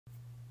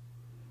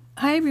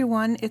Hi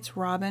everyone, it's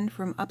Robin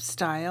from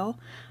Upstyle.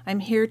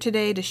 I'm here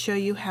today to show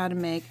you how to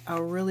make a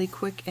really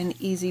quick and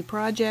easy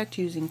project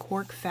using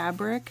cork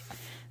fabric.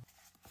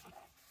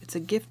 It's a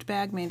gift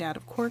bag made out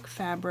of cork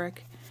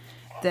fabric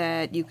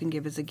that you can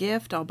give as a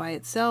gift all by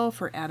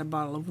itself, or add a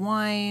bottle of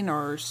wine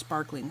or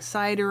sparkling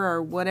cider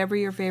or whatever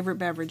your favorite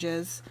beverage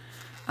is.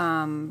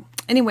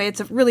 Anyway,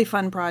 it's a really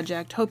fun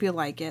project. Hope you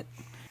like it.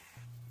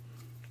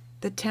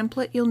 The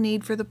template you'll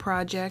need for the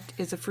project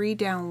is a free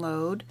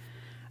download.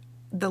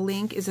 The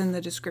link is in the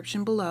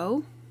description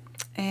below,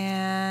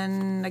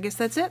 and I guess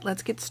that's it.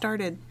 Let's get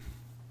started.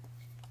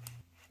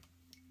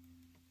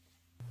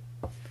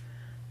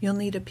 You'll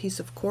need a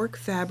piece of cork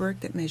fabric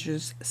that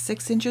measures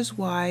 6 inches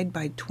wide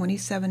by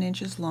 27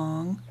 inches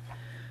long,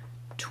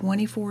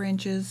 24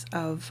 inches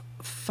of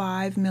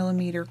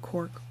 5mm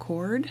cork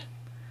cord,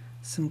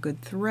 some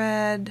good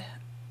thread,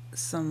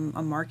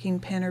 a marking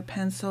pen or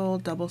pencil,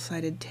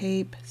 double-sided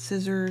tape,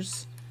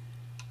 scissors,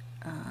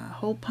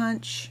 hole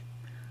punch,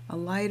 a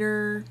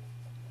lighter,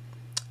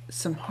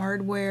 some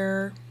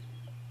hardware,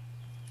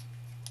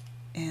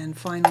 and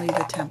finally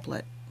the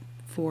template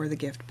for the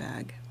gift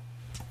bag.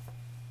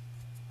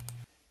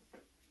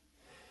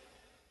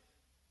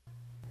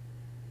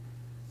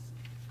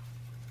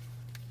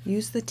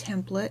 Use the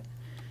template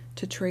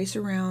to trace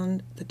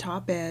around the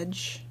top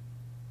edge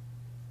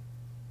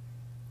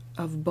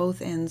of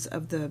both ends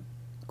of the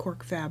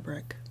cork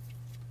fabric.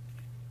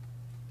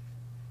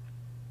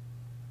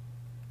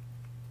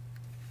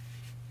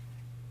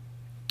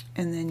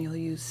 And then you'll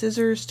use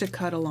scissors to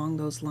cut along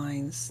those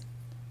lines.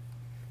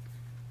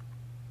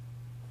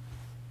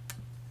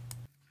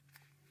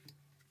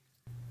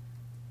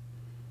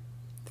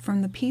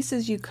 From the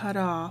pieces you cut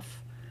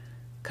off,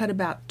 cut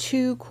about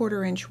 2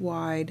 1/4-inch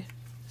wide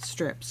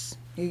strips.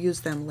 You use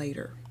them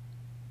later.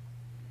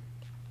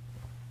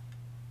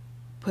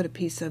 Put a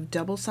piece of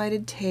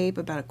double-sided tape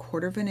about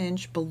 1/4 of an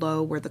inch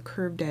below where the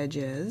curved edge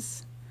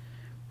is.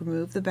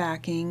 Remove the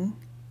backing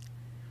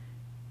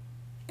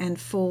and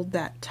fold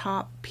that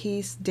top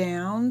piece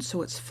down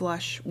so it's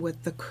flush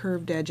with the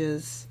curved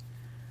edges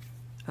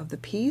of the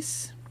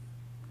piece.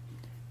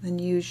 Then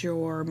use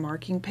your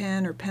marking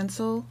pen or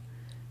pencil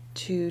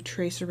to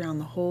trace around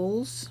the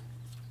holes.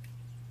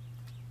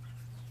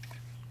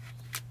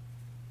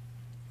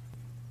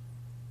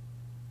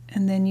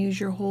 And then use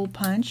your hole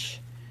punch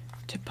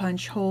to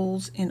punch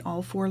holes in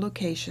all 4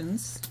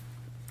 locations.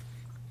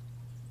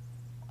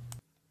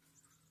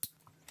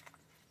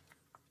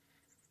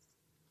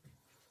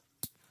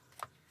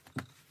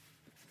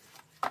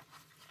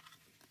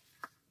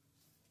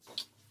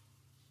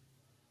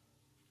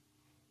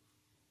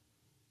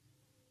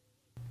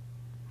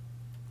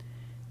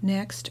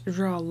 Next,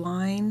 draw a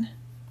line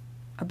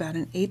about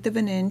 1/8 of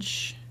an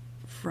inch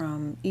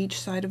from each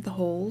side of the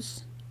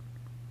holes.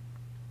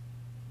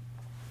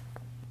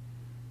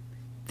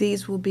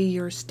 These will be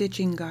your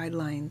stitching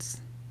guidelines.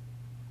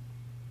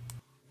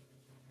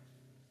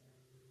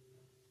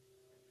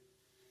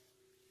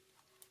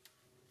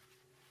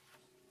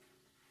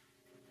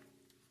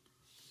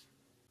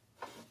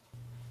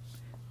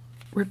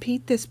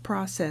 Repeat this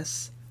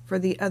process for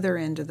the other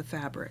end of the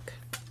fabric.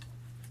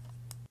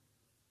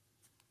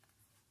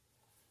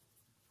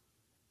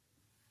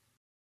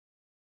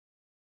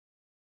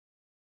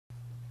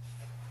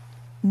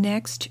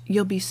 Next,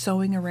 you'll be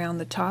sewing around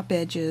the top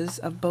edges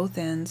of both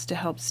ends to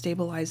help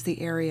stabilize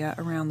the area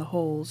around the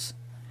holes.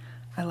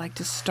 I like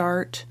to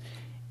start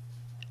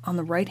on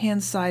the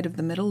right-hand side of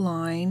the middle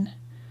line,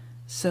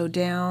 sew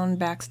down,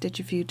 backstitch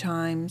a few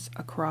times,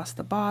 across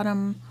the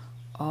bottom,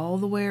 all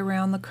the way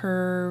around the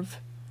curve,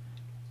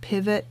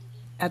 pivot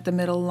at the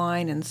middle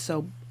line, and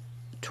sew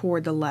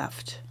toward the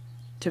left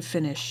to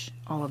finish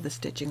all of the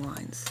stitching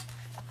lines.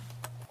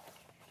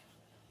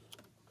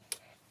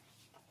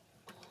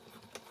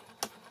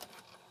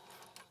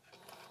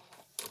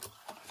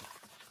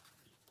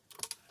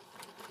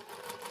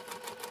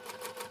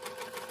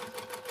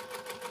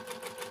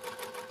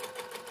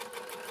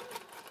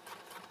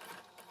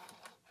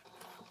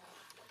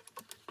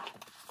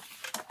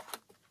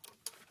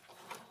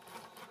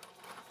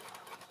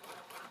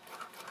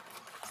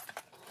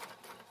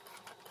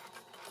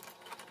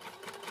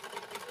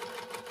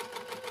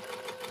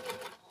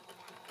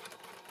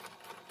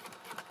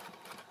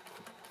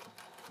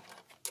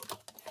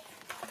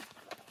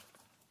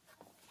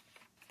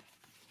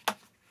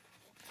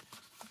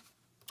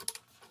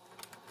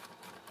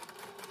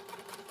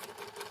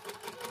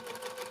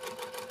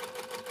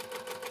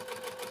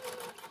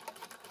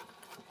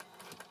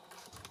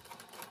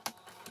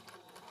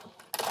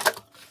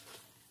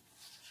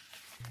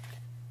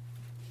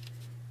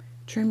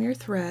 Trim your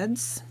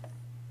threads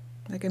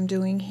like I'm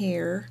doing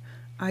here.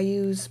 I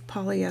use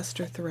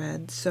polyester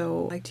thread,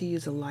 so I like to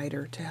use a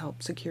lighter to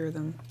help secure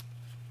them.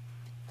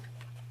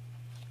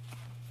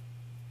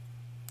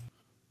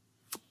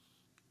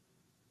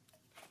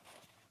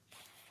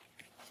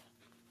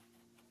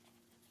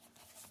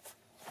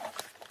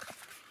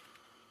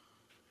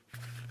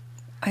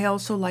 I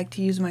also like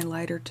to use my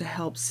lighter to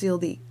help seal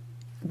the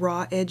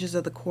raw edges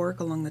of the cork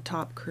along the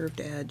top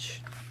curved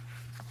edge.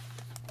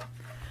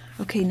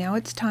 Okay, now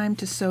it's time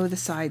to sew the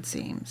side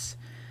seams.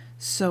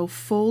 So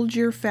fold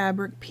your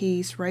fabric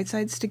piece right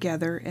sides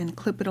together and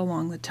clip it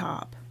along the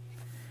top.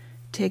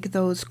 Take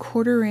those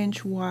 1/4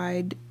 inch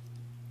wide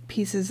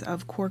pieces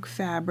of cork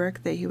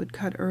fabric that you had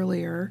cut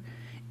earlier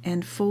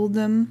and fold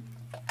them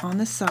on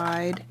the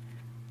side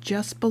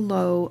just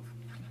below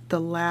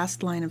the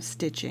last line of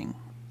stitching.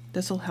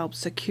 This will help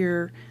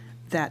secure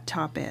that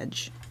top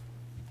edge.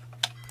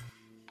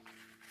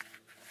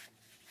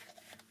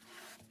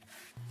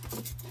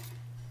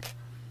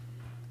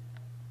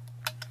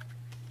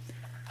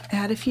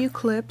 Add a few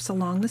clips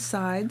along the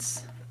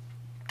sides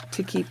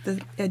to keep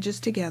the edges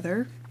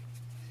together.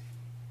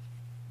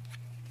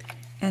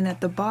 And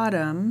at the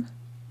bottom,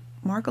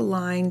 mark a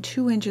line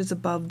 2 inches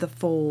above the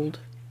fold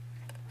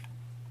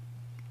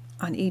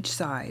on each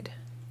side.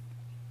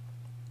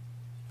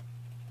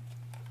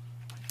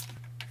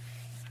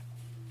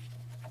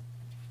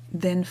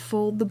 Then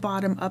fold the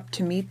bottom up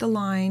to meet the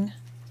line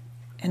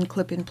and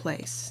clip in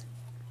place.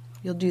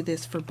 You'll do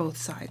this for both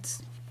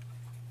sides.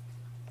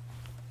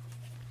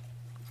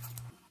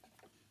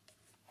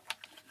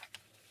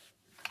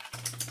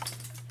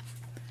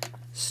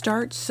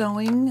 Start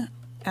sewing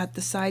at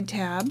the side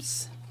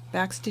tabs,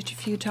 backstitch a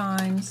few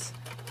times,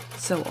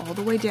 sew all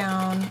the way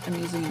down. I'm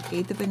using an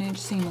 1/8 of an inch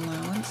seam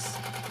allowance.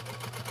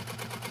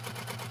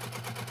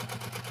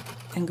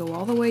 And go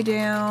all the way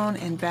down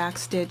and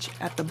backstitch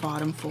at the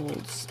bottom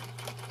folds.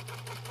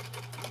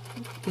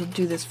 You'll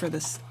do this for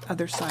this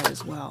other side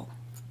as well.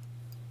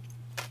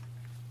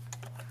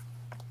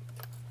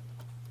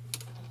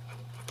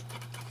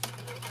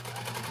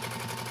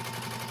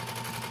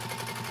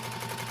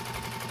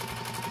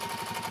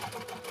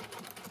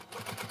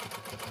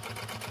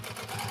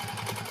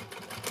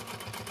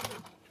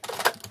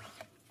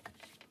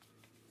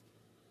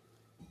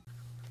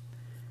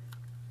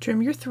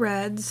 Trim your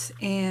threads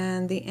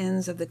and the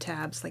ends of the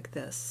tabs like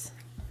this.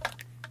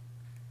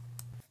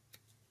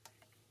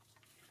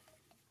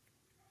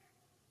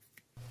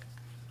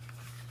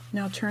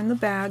 Now turn the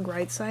bag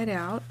right side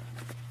out.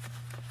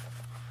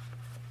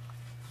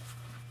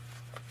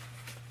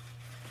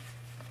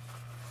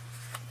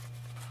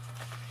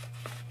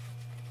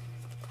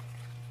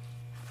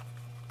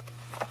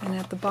 And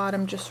at the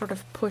bottom, just sort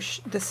of push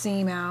the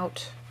seam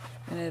out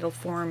and it'll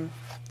form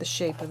the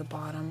shape of the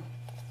bottom.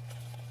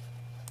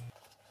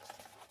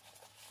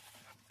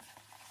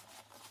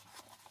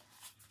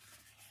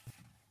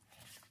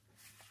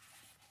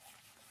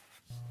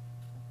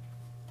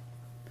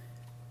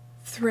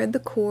 Thread the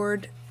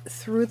cord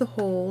through the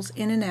holes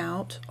in and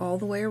out all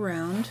the way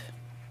around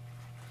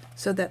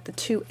so that the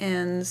two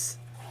ends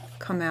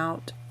come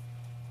out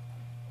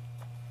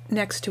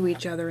next to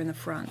each other in the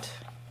front.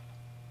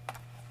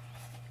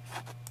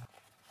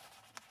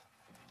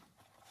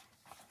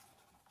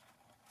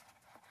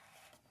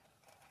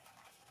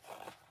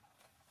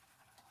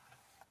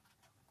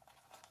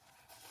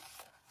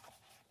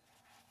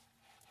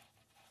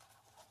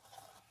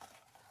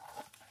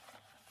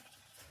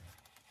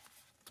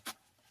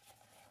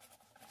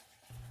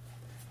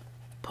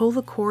 Pull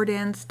the cord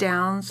ends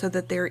down so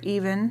that they're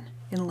even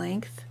in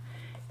length,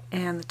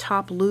 and the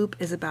top loop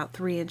is about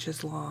 3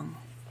 inches long.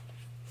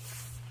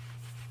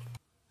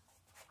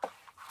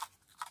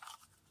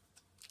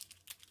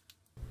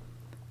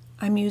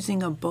 I'm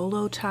using a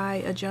bolo tie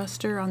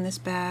adjuster on this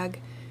bag.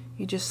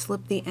 You just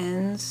slip the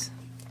ends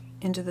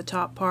into the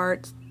top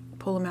part,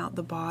 pull them out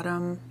the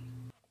bottom.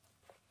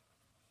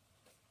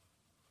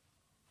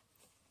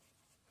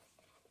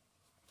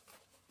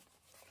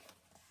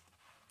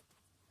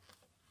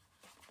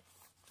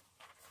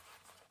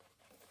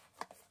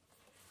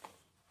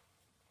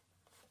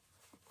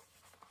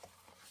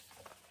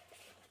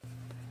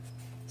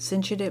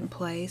 Cinch it in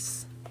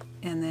place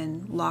and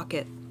then lock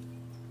it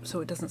so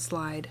it doesn't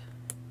slide.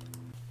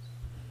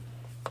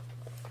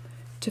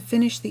 To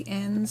finish the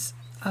ends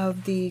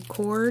of the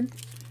cord,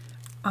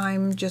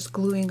 I'm just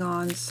gluing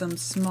on some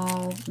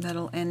small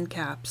metal end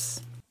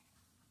caps.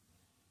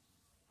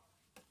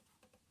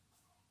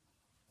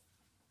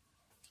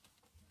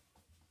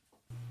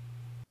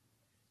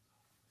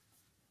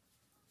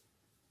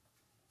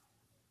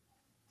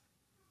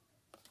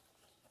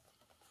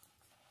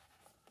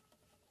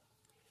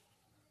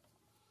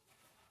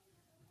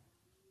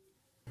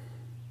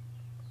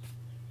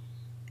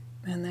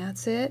 And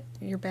that's it.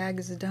 Your bag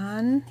is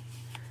done.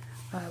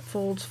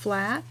 Folds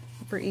flat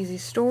for easy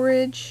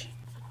storage.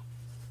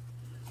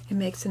 It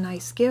makes a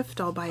nice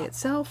gift all by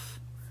itself.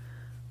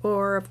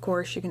 Or, of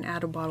course, you can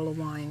add a bottle of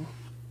wine.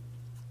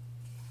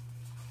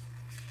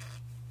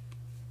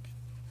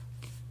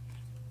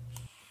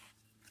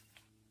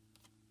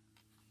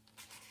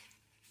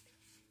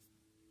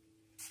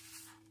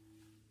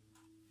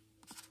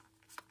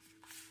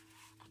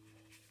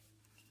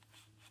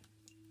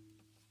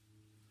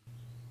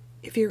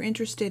 If you're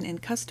interested in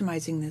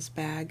customizing this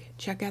bag,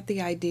 check out the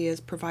ideas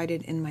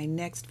provided in my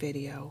next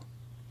video.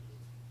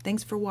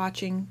 Thanks for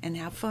watching and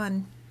have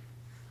fun!